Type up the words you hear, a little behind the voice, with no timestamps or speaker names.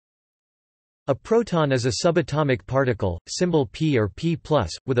A proton is a subatomic particle, symbol P or P+,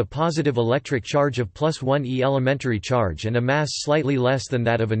 with a positive electric charge of +1 e elementary charge and a mass slightly less than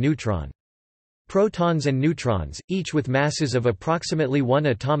that of a neutron. Protons and neutrons, each with masses of approximately 1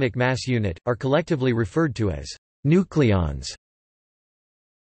 atomic mass unit, are collectively referred to as nucleons.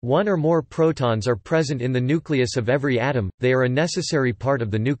 One or more protons are present in the nucleus of every atom, they are a necessary part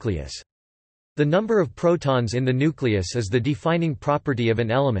of the nucleus. The number of protons in the nucleus is the defining property of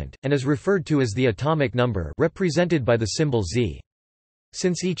an element, and is referred to as the atomic number, represented by the symbol Z.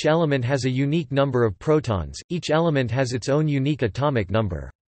 Since each element has a unique number of protons, each element has its own unique atomic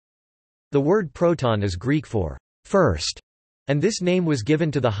number. The word proton is Greek for first, and this name was given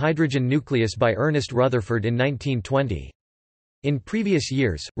to the hydrogen nucleus by Ernest Rutherford in 1920. In previous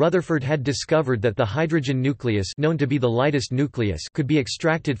years, Rutherford had discovered that the hydrogen nucleus, known to be the lightest nucleus, could be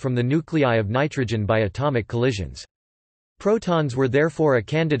extracted from the nuclei of nitrogen by atomic collisions. Protons were therefore a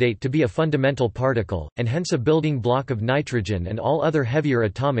candidate to be a fundamental particle, and hence a building block of nitrogen and all other heavier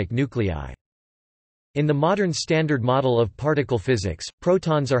atomic nuclei. In the modern Standard Model of particle physics,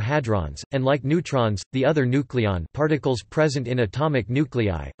 protons are hadrons, and like neutrons, the other nucleon particles present in atomic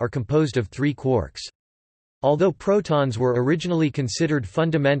nuclei, are composed of 3 quarks. Although protons were originally considered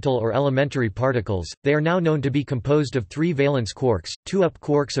fundamental or elementary particles, they are now known to be composed of 3 valence quarks, 2 up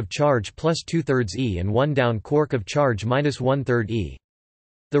quarks of charge plus 2/3 e and 1 down quark of charge minus 1/3 e.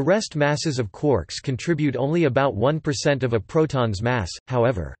 The rest masses of quarks contribute only about 1% of a proton's mass,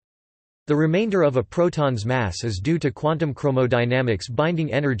 however. The remainder of a proton's mass is due to quantum chromodynamics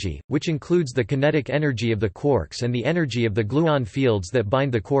binding energy, which includes the kinetic energy of the quarks and the energy of the gluon fields that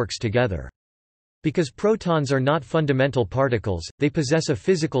bind the quarks together. Because protons are not fundamental particles, they possess a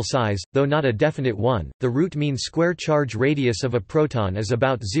physical size, though not a definite one. The root mean square charge radius of a proton is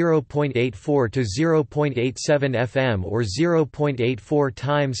about 0.84 to 0.87 fm or 0.84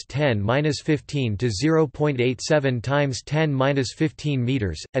 times 10⁻15 to 0.87 times 10⁻15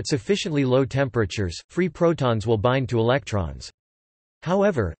 meters. At sufficiently low temperatures, free protons will bind to electrons.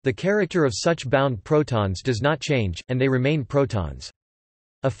 However, the character of such bound protons does not change, and they remain protons.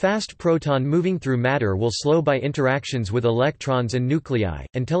 A fast proton moving through matter will slow by interactions with electrons and nuclei,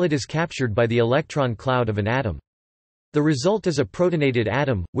 until it is captured by the electron cloud of an atom. The result is a protonated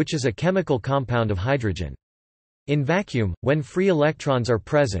atom, which is a chemical compound of hydrogen. In vacuum, when free electrons are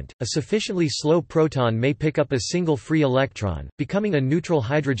present, a sufficiently slow proton may pick up a single free electron, becoming a neutral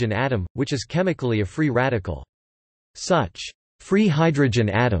hydrogen atom, which is chemically a free radical. Such free hydrogen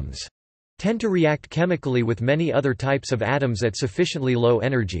atoms tend to react chemically with many other types of atoms at sufficiently low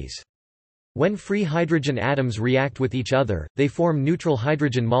energies. When free hydrogen atoms react with each other, they form neutral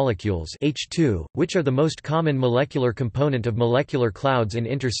hydrogen molecules H2, which are the most common molecular component of molecular clouds in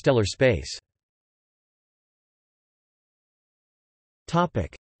interstellar space.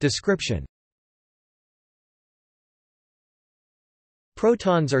 Description: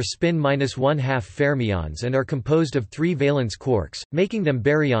 Protons are spin-1/2 fermions and are composed of 3 valence quarks, making them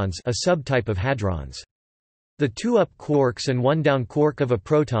baryons, a subtype of hadrons. The 2 up quarks and 1 down quark of a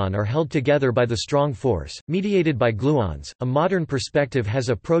proton are held together by the strong force, mediated by gluons. A modern perspective has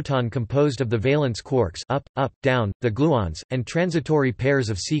a proton composed of the valence quarks up, up, down, the gluons, and transitory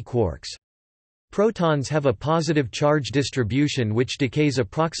pairs of C quarks. Protons have a positive charge distribution which decays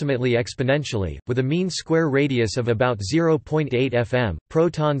approximately exponentially, with a mean square radius of about 0.8 fm.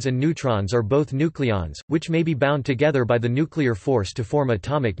 Protons and neutrons are both nucleons, which may be bound together by the nuclear force to form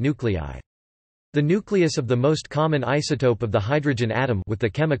atomic nuclei. The nucleus of the most common isotope of the hydrogen atom with the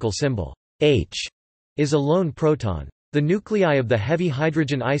chemical symbol H is a lone proton. The nuclei of the heavy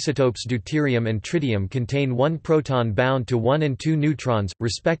hydrogen isotopes deuterium and tritium contain 1 proton bound to 1 and 2 neutrons,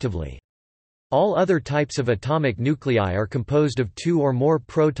 respectively. All other types of atomic nuclei are composed of 2 or more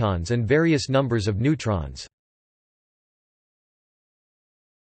protons and various numbers of neutrons.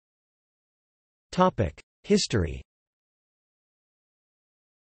 History.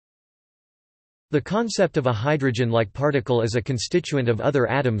 The concept of a hydrogen-like particle as a constituent of other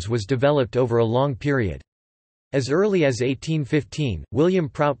atoms was developed over a long period. As early as 1815, William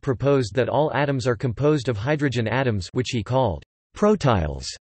Prout proposed that all atoms are composed of hydrogen atoms, which he called protiles.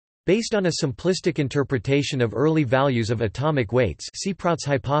 Based on a simplistic interpretation of early values of atomic weights, see Prout's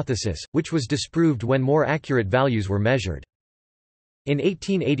hypothesis, which was disproved when more accurate values were measured. In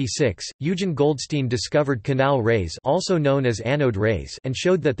 1886, Eugen Goldstein discovered canal rays, also known as anode rays, and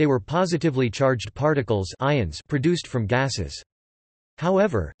showed that they were positively charged particles, ions, produced from gases.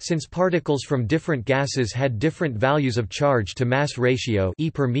 However, since particles from different gases had different values of charge to mass ratio e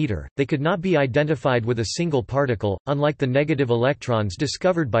per meter, they could not be identified with a single particle, unlike the negative electrons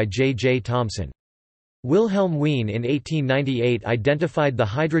discovered by J. J. Thomson. Wilhelm Wien in 1898 identified the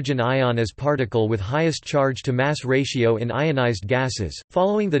hydrogen ion as particle with highest charge-to-mass ratio in ionized gases.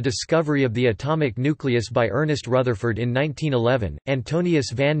 Following the discovery of the atomic nucleus by Ernest Rutherford in 1911, Antonius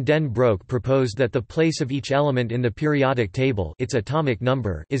van den Broek proposed that the place of each element in the periodic table, its atomic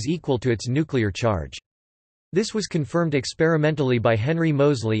number, is equal to its nuclear charge. This was confirmed experimentally by Henry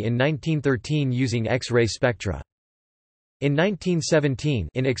Moseley in 1913 using X-ray spectra. In 1917,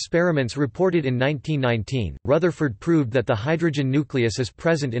 in experiments reported in 1919, Rutherford proved that the hydrogen nucleus is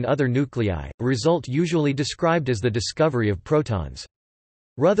present in other nuclei, a result usually described as the discovery of protons.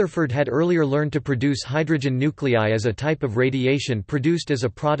 Rutherford had earlier learned to produce hydrogen nuclei as a type of radiation produced as a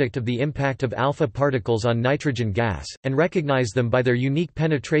product of the impact of alpha particles on nitrogen gas, and recognized them by their unique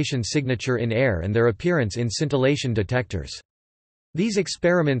penetration signature in air and their appearance in scintillation detectors. These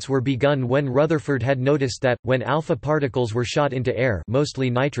experiments were begun when Rutherford had noticed that, when alpha particles were shot into air, mostly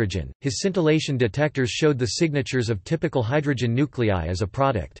nitrogen, his scintillation detectors showed the signatures of typical hydrogen nuclei as a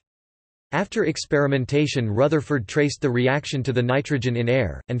product. After experimentation, Rutherford traced the reaction to the nitrogen in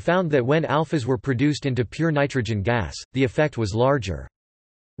air, and found that when alphas were produced into pure nitrogen gas, the effect was larger.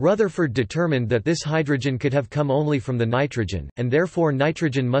 Rutherford determined that this hydrogen could have come only from the nitrogen, and therefore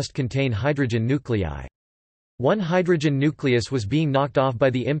nitrogen must contain hydrogen nuclei. One hydrogen nucleus was being knocked off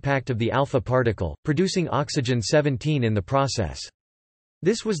by the impact of the alpha particle, producing oxygen-17 in the process.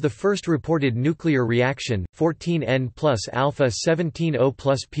 This was the first reported nuclear reaction, 14N plus alpha 17O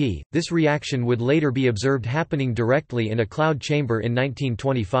plus P. This reaction would later be observed happening directly in a cloud chamber in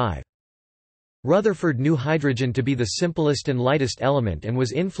 1925. Rutherford knew hydrogen to be the simplest and lightest element and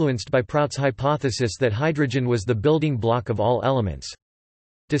was influenced by Prout's hypothesis that hydrogen was the building block of all elements.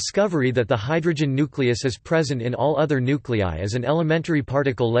 Discovery that the hydrogen nucleus is present in all other nuclei as an elementary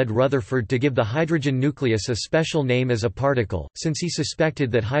particle led Rutherford to give the hydrogen nucleus a special name as a particle, since he suspected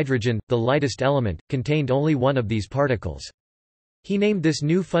that hydrogen, the lightest element, contained only one of these particles. He named this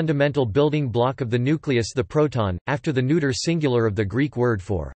new fundamental building block of the nucleus the proton, after the neuter singular of the Greek word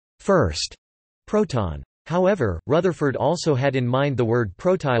for first, proton. However, Rutherford also had in mind the word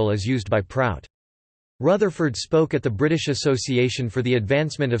protyle as used by Prout. Rutherford spoke at the British Association for the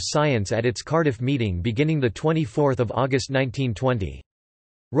Advancement of Science at its Cardiff meeting beginning 24 August 1920.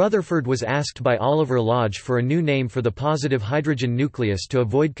 Rutherford was asked by Oliver Lodge for a new name for the positive hydrogen nucleus to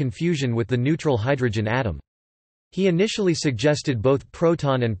avoid confusion with the neutral hydrogen atom. He initially suggested both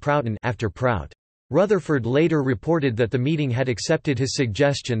proton and proton after Prout. Rutherford later reported that the meeting had accepted his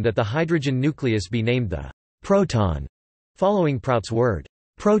suggestion that the hydrogen nucleus be named the proton, following Prout's word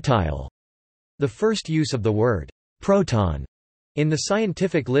protyle. The first use of the word proton in the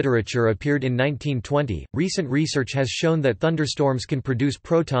scientific literature appeared in 1920. Recent research has shown that thunderstorms can produce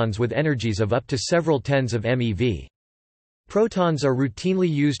protons with energies of up to several tens of MeV. Protons are routinely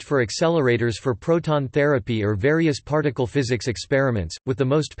used for accelerators for proton therapy or various particle physics experiments, with the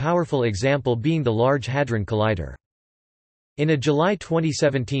most powerful example being the Large Hadron Collider. In a July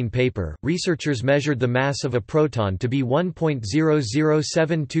 2017 paper, researchers measured the mass of a proton to be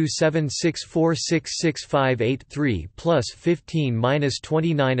 1.007276466583 plus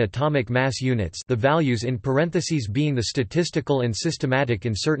 15-29 atomic mass units, the values in parentheses being the statistical and systematic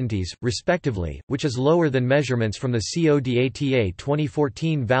uncertainties, respectively, which is lower than measurements from the CODATA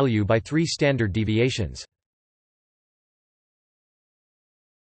 2014 value by 3 standard deviations.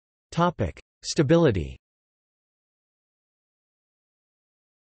 Topic: Stability.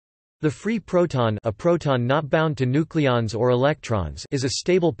 The free proton, a proton not bound to nucleons or electrons, is a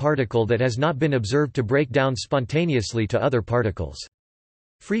stable particle that has not been observed to break down spontaneously to other particles.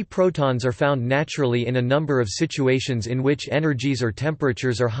 Free protons are found naturally in a number of situations in which energies or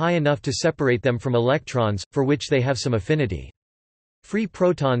temperatures are high enough to separate them from electrons, for which they have some affinity. Free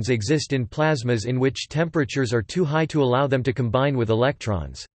protons exist in plasmas in which temperatures are too high to allow them to combine with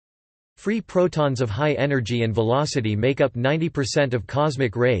electrons. Free protons of high energy and velocity make up 90% of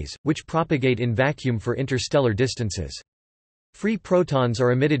cosmic rays, which propagate in vacuum for interstellar distances. Free protons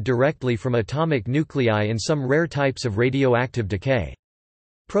are emitted directly from atomic nuclei in some rare types of radioactive decay.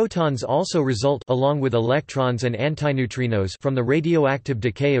 Protons also result, along with electrons and antineutrinos, from the radioactive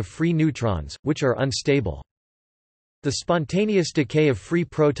decay of free neutrons, which are unstable. The spontaneous decay of free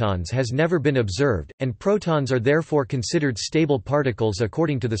protons has never been observed, and protons are therefore considered stable particles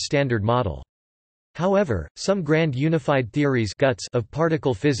according to the Standard Model. However, some grand unified theories (GUTS) of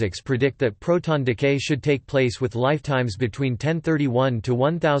particle physics predict that proton decay should take place with lifetimes between 1031 to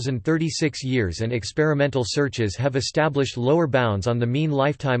 1036 years, and experimental searches have established lower bounds on the mean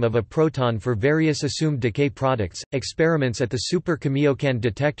lifetime of a proton for various assumed decay products. Experiments at the Super Kamiokande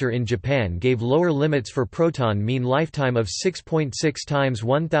detector in Japan gave lower limits for proton mean lifetime of 6.6 times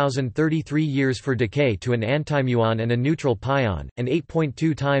 1033 years for decay to an antimuon and a neutral pion, and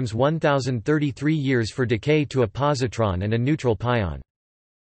 8.2 times 1033 years for decay to a positron and a neutral pion.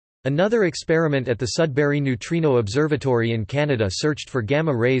 Another experiment at the Sudbury Neutrino Observatory in Canada searched for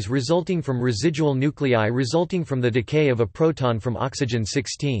gamma rays resulting from residual nuclei resulting from the decay of a proton from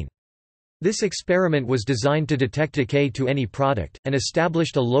oxygen-16. This experiment was designed to detect decay to any product, and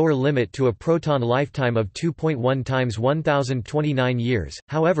established a lower limit to a proton lifetime of 2.1 times 1029 years.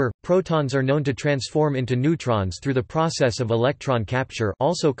 However, protons are known to transform into neutrons through the process of electron capture,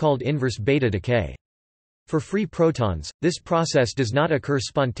 also called inverse beta decay. For free protons, this process does not occur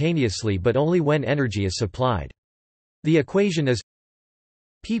spontaneously but only when energy is supplied. The equation is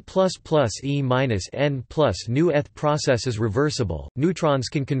P plus E minus N plus nu. Eth process is reversible. Neutrons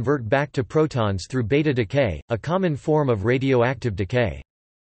can convert back to protons through beta decay, a common form of radioactive decay.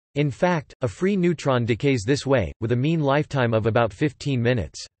 In fact, a free neutron decays this way, with a mean lifetime of about 15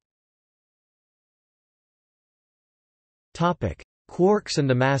 minutes. Quarks and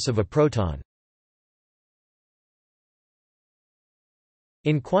the mass of a proton.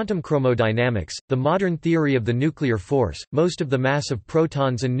 In quantum chromodynamics, the modern theory of the nuclear force, most of the mass of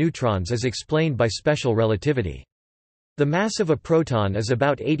protons and neutrons is explained by special relativity. The mass of a proton is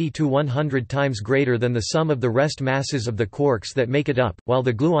about 80 to 100 times greater than the sum of the rest masses of the quarks that make it up, while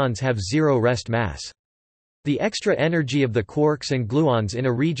the gluons have zero rest mass. The extra energy of the quarks and gluons in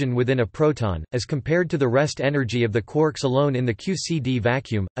a region within a proton, as compared to the rest energy of the quarks alone in the QCD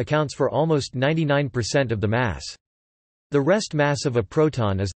vacuum, accounts for almost 99% of the mass. The rest mass of a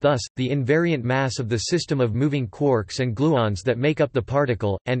proton is, thus, the invariant mass of the system of moving quarks and gluons that make up the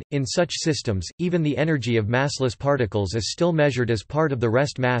particle, and, in such systems, even the energy of massless particles is still measured as part of the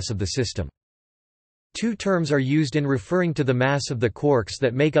rest mass of the system. Two terms are used in referring to the mass of the quarks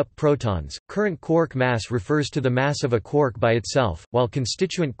that make up protons. Current quark mass refers to the mass of a quark by itself, while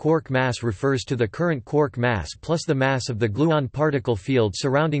constituent quark mass refers to the current quark mass plus the mass of the gluon particle field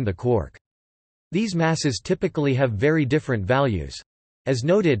surrounding the quark. These masses typically have very different values. As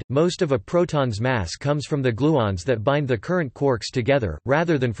noted, most of a proton's mass comes from the gluons that bind the current quarks together,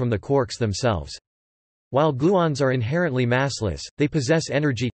 rather than from the quarks themselves. While gluons are inherently massless, they possess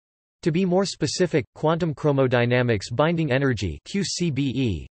energy. To be more specific, quantum chromodynamics binding energy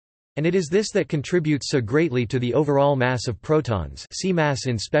 (QCBE), and it is this that contributes so greatly to the overall mass of protons. See mass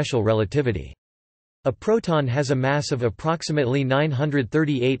in special relativity. A proton has a mass of approximately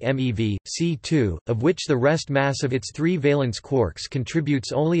 938 MeV, C2, of which the rest mass of its three valence quarks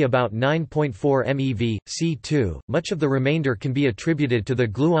contributes only about 9.4 MeV, C2. Much of the remainder can be attributed to the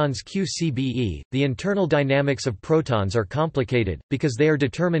gluons QCBE. The internal dynamics of protons are complicated, because they are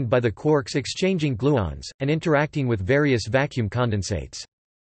determined by the quarks exchanging gluons, and interacting with various vacuum condensates.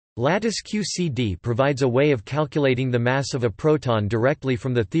 Lattice QCD provides a way of calculating the mass of a proton directly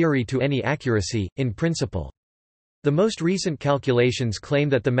from the theory to any accuracy, in principle. The most recent calculations claim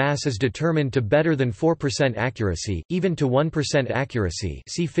that the mass is determined to better than 4% accuracy, even to 1% accuracy.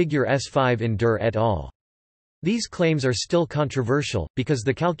 See figure S5 in Dur et al. These claims are still controversial, because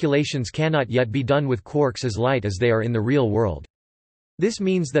the calculations cannot yet be done with quarks as light as they are in the real world. This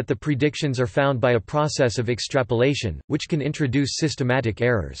means that the predictions are found by a process of extrapolation, which can introduce systematic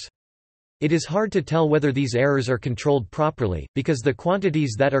errors. It is hard to tell whether these errors are controlled properly, because the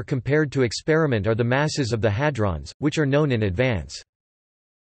quantities that are compared to experiment are the masses of the hadrons, which are known in advance.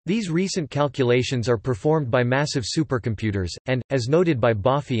 These recent calculations are performed by massive supercomputers, and, as noted by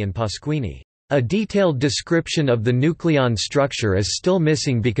Boffey and Pasquini, a detailed description of the nucleon structure is still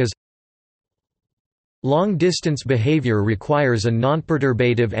missing because long-distance behavior requires a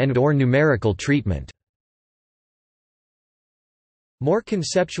nonperturbative and/or numerical treatment. More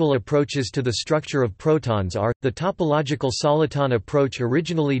conceptual approaches to the structure of protons are, the topological soliton approach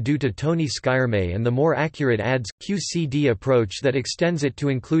originally due to Tony Skyrmay and the more accurate ADS-QCD approach that extends it to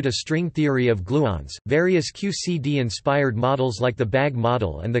include a string theory of gluons, various QCD-inspired models like the bag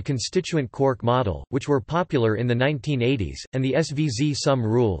model and the constituent quark model, which were popular in the 1980s, and the SVZ sum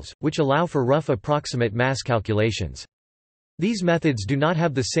rules, which allow for rough approximate mass calculations. These methods do not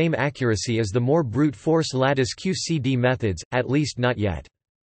have the same accuracy as the more brute force lattice QCD methods, at least not yet.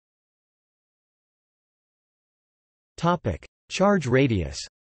 Charge radius.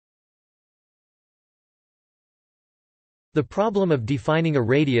 The problem of defining a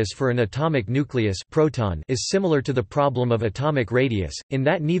radius for an atomic nucleus proton is similar to the problem of atomic radius, in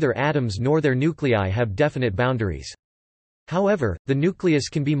that neither atoms nor their nuclei have definite boundaries. However, the nucleus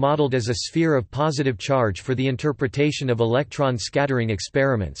can be modeled as a sphere of positive charge for the interpretation of electron scattering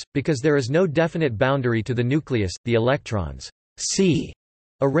experiments, because there is no definite boundary to the nucleus. The electrons see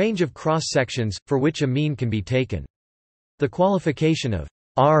a range of cross-sections, for which a mean can be taken. The qualification of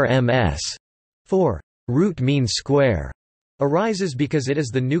RMS for root mean square arises because it is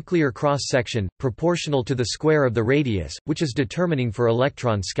the nuclear cross-section, proportional to the square of the radius, which is determining for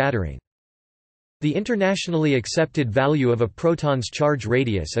electron scattering. The internationally accepted value of a proton's charge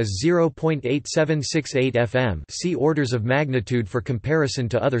radius is 0.8768 fm. See orders of magnitude for comparison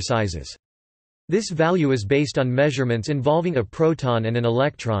to other sizes. This value is based on measurements involving a proton and an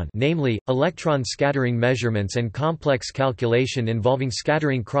electron, namely, electron scattering measurements and complex calculation involving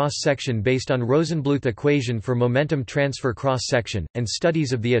scattering cross-section based on Rosenbluth equation for momentum transfer cross-section, and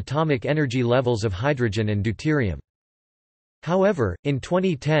studies of the atomic energy levels of hydrogen and deuterium. However, in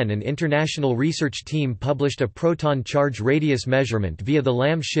 2010 an international research team published a proton charge radius measurement via the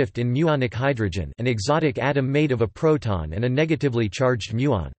Lamb shift in muonic hydrogen, an exotic atom made of a proton and a negatively charged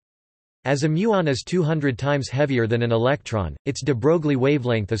muon. As a muon is 200 times heavier than an electron, its de Broglie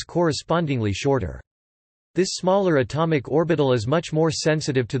wavelength is correspondingly shorter. This smaller atomic orbital is much more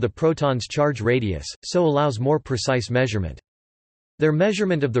sensitive to the proton's charge radius, so allows more precise measurement. Their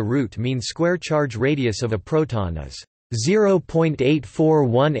measurement of the root mean square charge radius of a proton is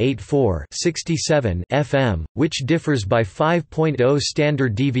 0.84184 fm, which differs by 5.0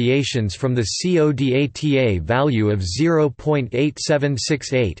 standard deviations from the CODATA value of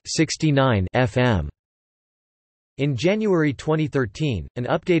 0.8768 fm. In January 2013, an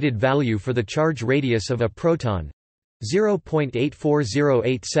updated value for the charge radius of a proton,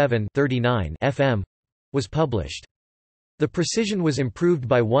 0.84087 fm, was published. The precision was improved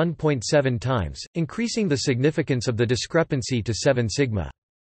by 1.7 times, increasing the significance of the discrepancy to 7 sigma.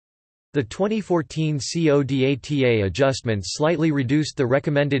 The 2014 CODATA adjustments slightly reduced the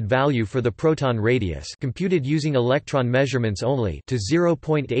recommended value for the proton radius, computed using electron measurements only, to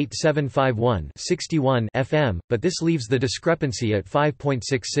 0.8751 fm, but this leaves the discrepancy at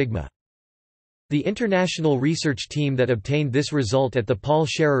 5.6 sigma. The international research team that obtained this result at the Paul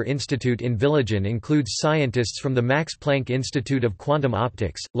Scherrer Institute in Villingen includes scientists from the Max Planck Institute of Quantum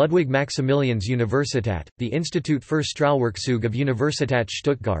Optics, Ludwig Maximilians Universität, the Institute für Strahlwerkzeuge of Universität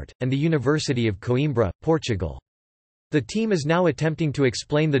Stuttgart, and the University of Coimbra, Portugal. The team is now attempting to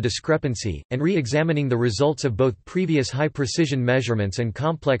explain the discrepancy, and re-examining the results of both previous high-precision measurements and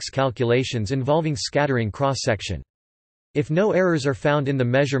complex calculations involving scattering cross-section. If no errors are found in the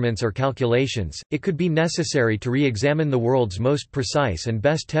measurements or calculations, it could be necessary to re-examine the world's most precise and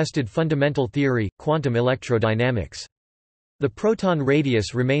best-tested fundamental theory, quantum electrodynamics. The proton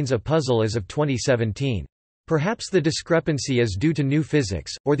radius remains a puzzle as of 2017. Perhaps the discrepancy is due to new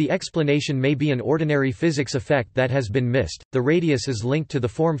physics, or the explanation may be an ordinary physics effect that has been missed. The radius is linked to the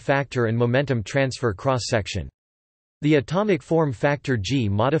form factor and momentum transfer cross-section. The atomic form factor G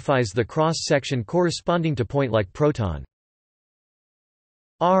modifies the cross-section corresponding to point-like proton.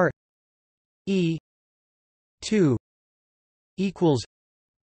 R E 2 equals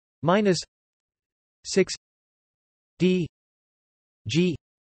minus 6 D G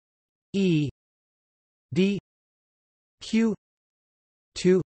E D Q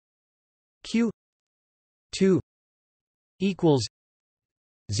 2 Q 2 equals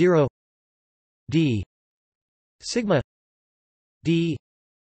 0 D sigma D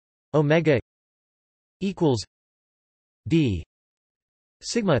omega equals D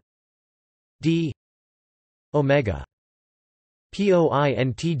sigma D omega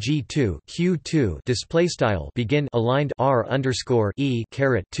POINTG2 Q2 display style begin aligned R underscore E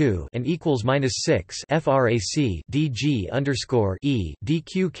caret 2 and equals minus 6 frac DG underscore E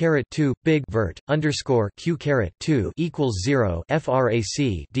DQ caret 2 big vert underscore Q caret 2 equals 0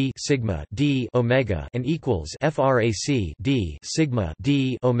 frac D sigma D omega and equals frac D sigma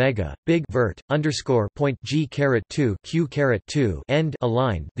D omega big vert underscore point G caret 2 Q caret 2 end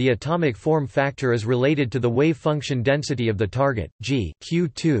aligned. The atomic form factor is related to the wave function density of the target. G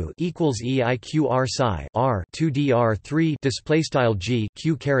Q2 equals EIQR psi R 2dr3 display style G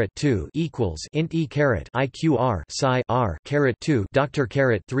Q caret 2 equals int E caret IQR psi R caret 2 doctor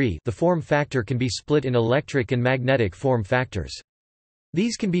caret 3. The form factor can be split in electric and magnetic form factors.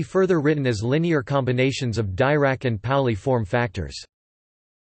 These can be further written as linear combinations of Dirac and Pauli form factors.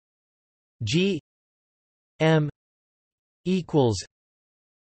 G M equals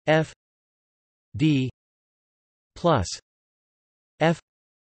F D plus F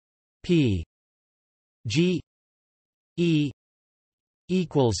P G E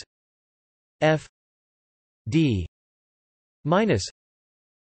equals F D minus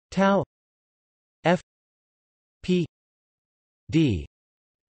tau F P D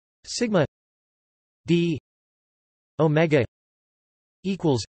sigma D omega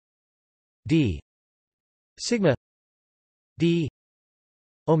equals D sigma D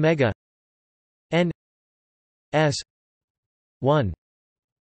omega n s 1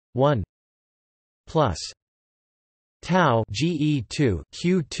 1 plus tau GE2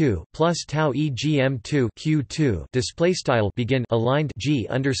 Q2 plus tau EGM2 Q2 display style begin aligned G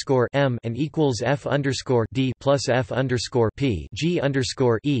underscore M and equals F underscore D plus F underscore P G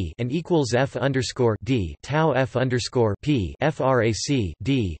underscore E and equals F underscore D tau F underscore P frac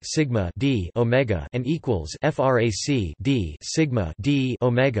D sigma D omega and equals frac D sigma D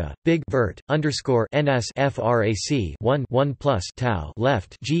omega big vert underscore NS frac 1 1 plus tau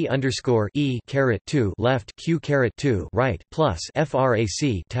left G underscore E caret 2 left Q caret 2 right plus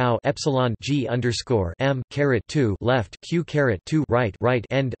frac tau epsilon G underscore M caret 2 left Q caret 2 right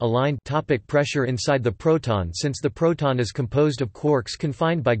end aligned. Topic pressure inside the proton. Since the proton is composed of quarks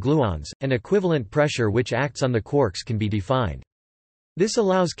confined by gluons, an equivalent pressure which acts on the quarks can be defined. This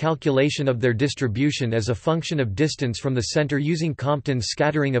allows calculation of their distribution as a function of distance from the center using Compton's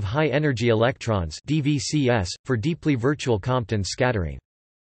scattering of high-energy electrons (DVCS) for deeply virtual Compton scattering.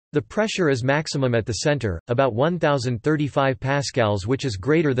 The pressure is maximum at the center, about 1035 pascals, which is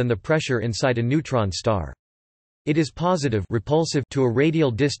greater than the pressure inside a neutron star. It is positive repulsive to a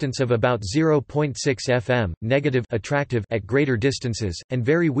radial distance of about 0.6 fm, negative attractive at greater distances, and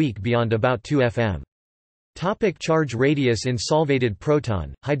very weak beyond about 2 fm. Topic charge radius in solvated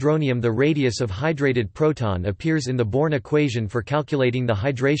proton, hydronium. The radius of hydrated proton appears in the Born equation for calculating the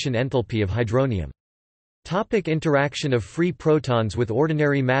hydration enthalpy of hydronium. Topic interaction of free protons with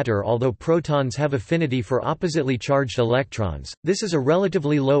ordinary matter. Although protons have affinity for oppositely charged electrons, this is a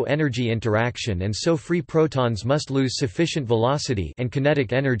relatively low-energy interaction, and so free protons must lose sufficient velocity and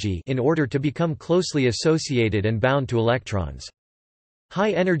kinetic energy in order to become closely associated and bound to electrons.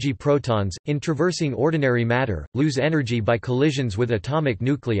 High-energy protons, in traversing ordinary matter, lose energy by collisions with atomic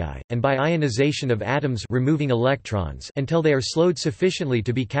nuclei, and by ionization of atoms removing electrons until they are slowed sufficiently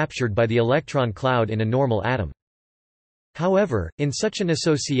to be captured by the electron cloud in a normal atom. However, in such an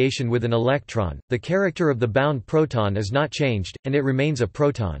association with an electron, the character of the bound proton is not changed, and it remains a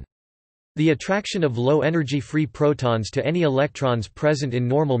proton. The attraction of low-energy free protons to any electrons present in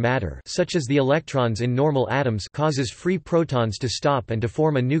normal matter, such as the electrons in normal atoms, causes free protons to stop and to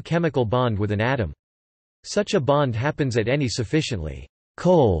form a new chemical bond with an atom. Such a bond happens at any sufficiently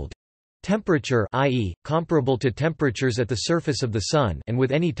cold temperature, i.e., comparable to temperatures at the surface of the Sun, and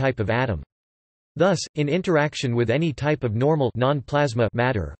with any type of atom. Thus, in interaction with any type of normal non-plasma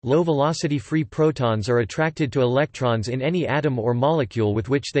matter, low-velocity free protons are attracted to electrons in any atom or molecule with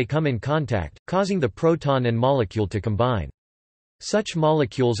which they come in contact, causing the proton and molecule to combine. Such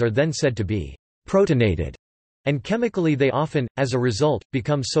molecules are then said to be protonated, and chemically they often, as a result,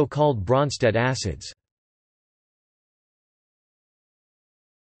 become so-called Bronsted acids.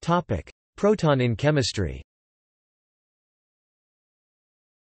 Proton in chemistry.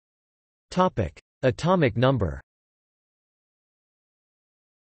 Atomic number.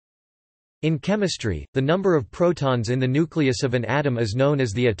 In chemistry, the number of protons in the nucleus of an atom is known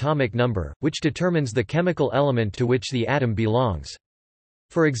as the atomic number, which determines the chemical element to which the atom belongs.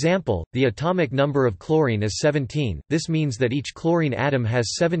 For example, the atomic number of chlorine is 17, this means that each chlorine atom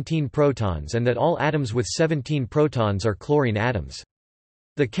has 17 protons and that all atoms with 17 protons are chlorine atoms.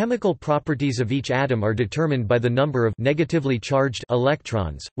 The chemical properties of each atom are determined by the number of negatively charged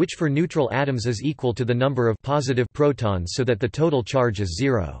electrons, which for neutral atoms is equal to the number of positive protons so that the total charge is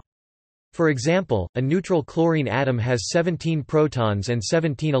 0. For example, a neutral chlorine atom has 17 protons and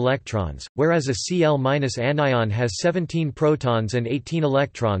 17 electrons, whereas a Cl- anion has 17 protons and 18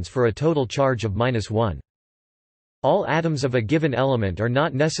 electrons for a total charge of -1. All atoms of a given element are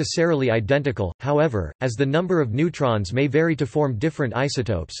not necessarily identical, however, as the number of neutrons may vary to form different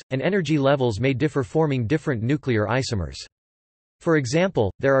isotopes, and energy levels may differ forming different nuclear isomers. For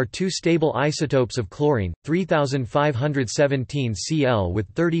example, there are two stable isotopes of chlorine, 3517 Cl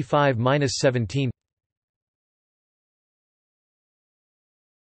with 35-17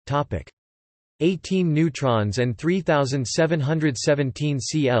 18 neutrons and 3717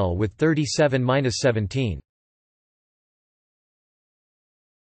 Cl with 37-17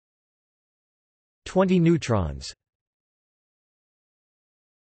 20 neutrons.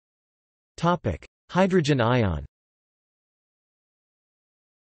 Hydrogen ion.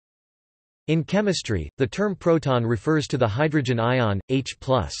 In chemistry, the term proton refers to the hydrogen ion, H+.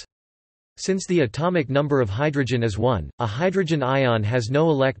 Since the atomic number of hydrogen is 1, a hydrogen ion has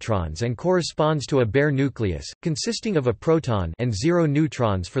no electrons and corresponds to a bare nucleus, consisting of a proton and 0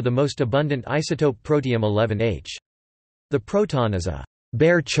 neutrons for the most abundant isotope protium-11H. The proton is a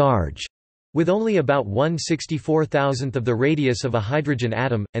bare charge, with only about 1/64,000th of the radius of a hydrogen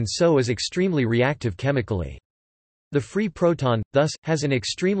atom, and so is extremely reactive chemically. The free proton, thus, has an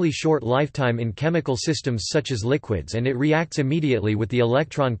extremely short lifetime in chemical systems such as liquids, and it reacts immediately with the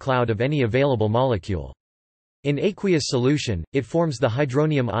electron cloud of any available molecule. In aqueous solution, it forms the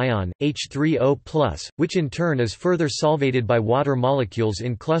hydronium ion, H3O+, which in turn is further solvated by water molecules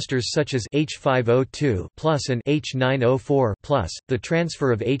in clusters such as H5O2+ and H9O4+. The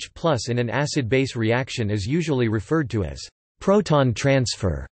transfer of H+ in an acid-base reaction is usually referred to as proton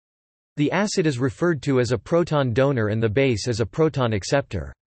transfer. The acid is referred to as a proton donor and the base as a proton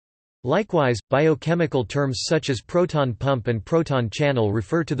acceptor. Likewise, biochemical terms such as proton pump and proton channel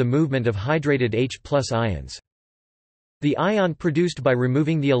refer to the movement of hydrated H+ ions. The ion produced by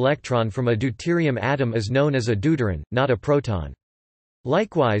removing the electron from a deuterium atom is known as a deuteron, not a proton.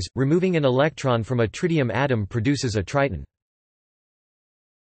 Likewise, removing an electron from a tritium atom produces a triton.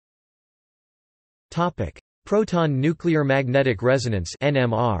 Proton nuclear magnetic resonance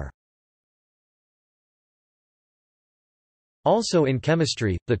 (NMR). Also in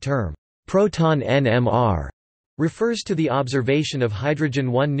chemistry, the term proton NMR refers to the observation of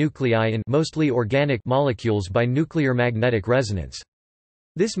hydrogen-1 nuclei in mostly organic molecules by nuclear magnetic resonance.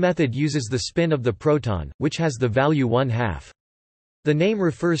 This method uses the spin of the proton, which has the value 1/2. The name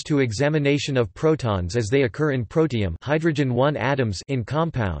refers to examination of protons as they occur in protium hydrogen-1 atoms in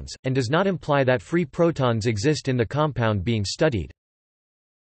compounds, and does not imply that free protons exist in the compound being studied.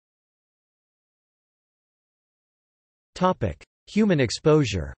 Human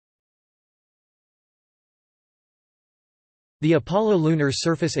exposure. The Apollo Lunar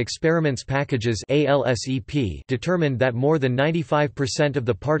Surface Experiments Packages (ALSEP) determined that more than 95% of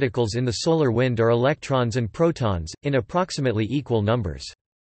the particles in the solar wind are electrons and protons, in approximately equal numbers.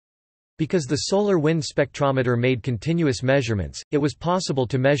 Because the solar wind spectrometer made continuous measurements, it was possible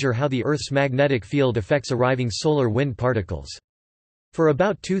to measure how the Earth's magnetic field affects arriving solar wind particles. For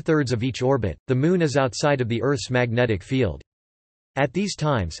about 2/3 of each orbit, the Moon is outside of the Earth's magnetic field. At these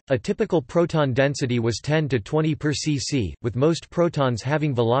times, a typical proton density was 10 to 20 per cc, with most protons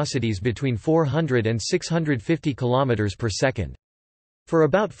having velocities between 400 and 650 km per second. For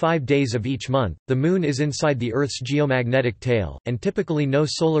about 5 days of each month, the Moon is inside the Earth's geomagnetic tail, and typically no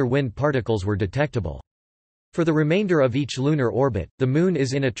solar wind particles were detectable. For the remainder of each lunar orbit, the Moon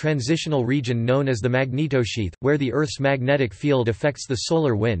is in a transitional region known as the magnetosheath, where the Earth's magnetic field affects the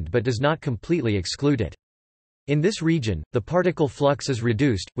solar wind but does not completely exclude it. In this region, the particle flux is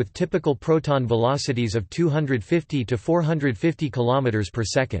reduced, with typical proton velocities of 250 to 450 km per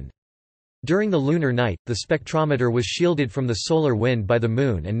second. During the lunar night, the spectrometer was shielded from the solar wind by the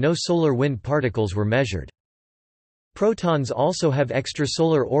Moon and no solar wind particles were measured. Protons also have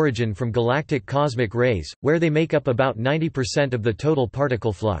extrasolar origin from galactic cosmic rays, where they make up about 90% of the total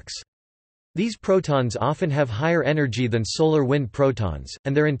particle flux. These protons often have higher energy than solar wind protons,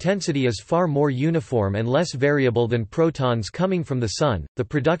 and their intensity is far more uniform and less variable than protons coming from the Sun, the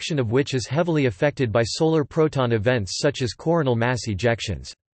production of which is heavily affected by solar proton events such as coronal mass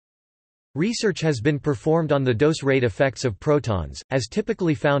ejections. Research has been performed on the dose rate effects of protons, as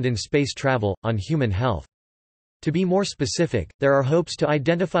typically found in space travel, on human health. To be more specific, there are hopes to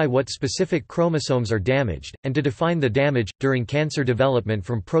identify what specific chromosomes are damaged, and to define the damage, during cancer development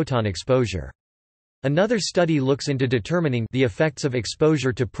from proton exposure. Another study looks into determining the effects of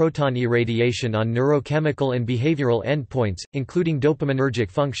exposure to proton irradiation on neurochemical and behavioral endpoints, including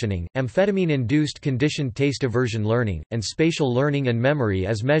dopaminergic functioning, amphetamine-induced conditioned taste aversion learning, and spatial learning and memory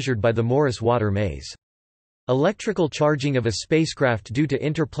as measured by the Morris-Water maze. Electrical charging of a spacecraft due to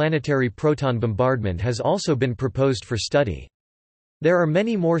interplanetary proton bombardment has also been proposed for study. There are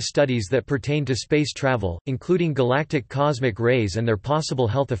many more studies that pertain to space travel, including galactic cosmic rays and their possible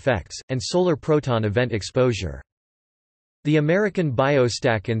health effects, and solar proton event exposure. The American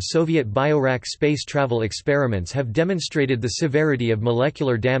Biostack and Soviet Biorak space travel experiments have demonstrated the severity of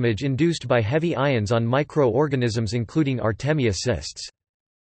molecular damage induced by heavy ions on microorganisms including Artemia cysts.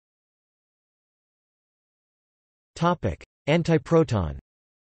 Antiproton.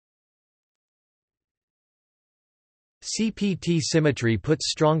 CPT symmetry puts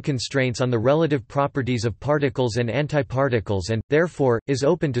strong constraints on the relative properties of particles and antiparticles and, therefore, is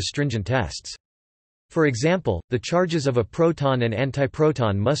open to stringent tests. For example, the charges of a proton and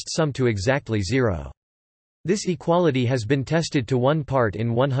antiproton must sum to exactly 0. This equality has been tested to 1 part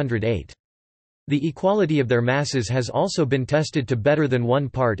in 108. The equality of their masses has also been tested to better than 1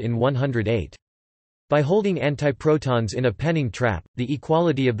 part in 108. By holding antiprotons in a Penning trap, the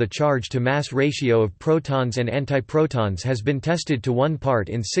equality of the charge-to-mass ratio of protons and antiprotons has been tested to 1 part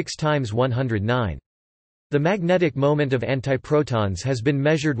in 6 times 109. The magnetic moment of antiprotons has been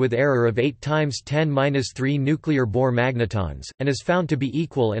measured with error of 8 times 10⁻³ nuclear Bohr magnetons, and is found to be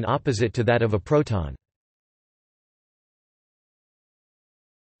equal and opposite to that of a proton.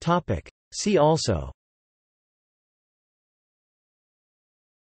 See also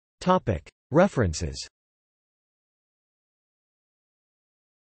References.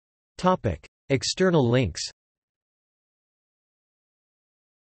 External links.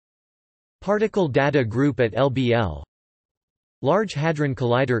 Particle Data Group at LBL. Large Hadron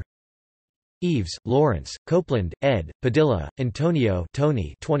Collider. Eves, Lawrence, Copeland, ed., Padilla, Antonio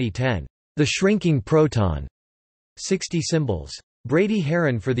Tony 2010. The Shrinking Proton. 60 Symbols. Brady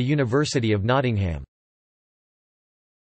Heron for the University of Nottingham.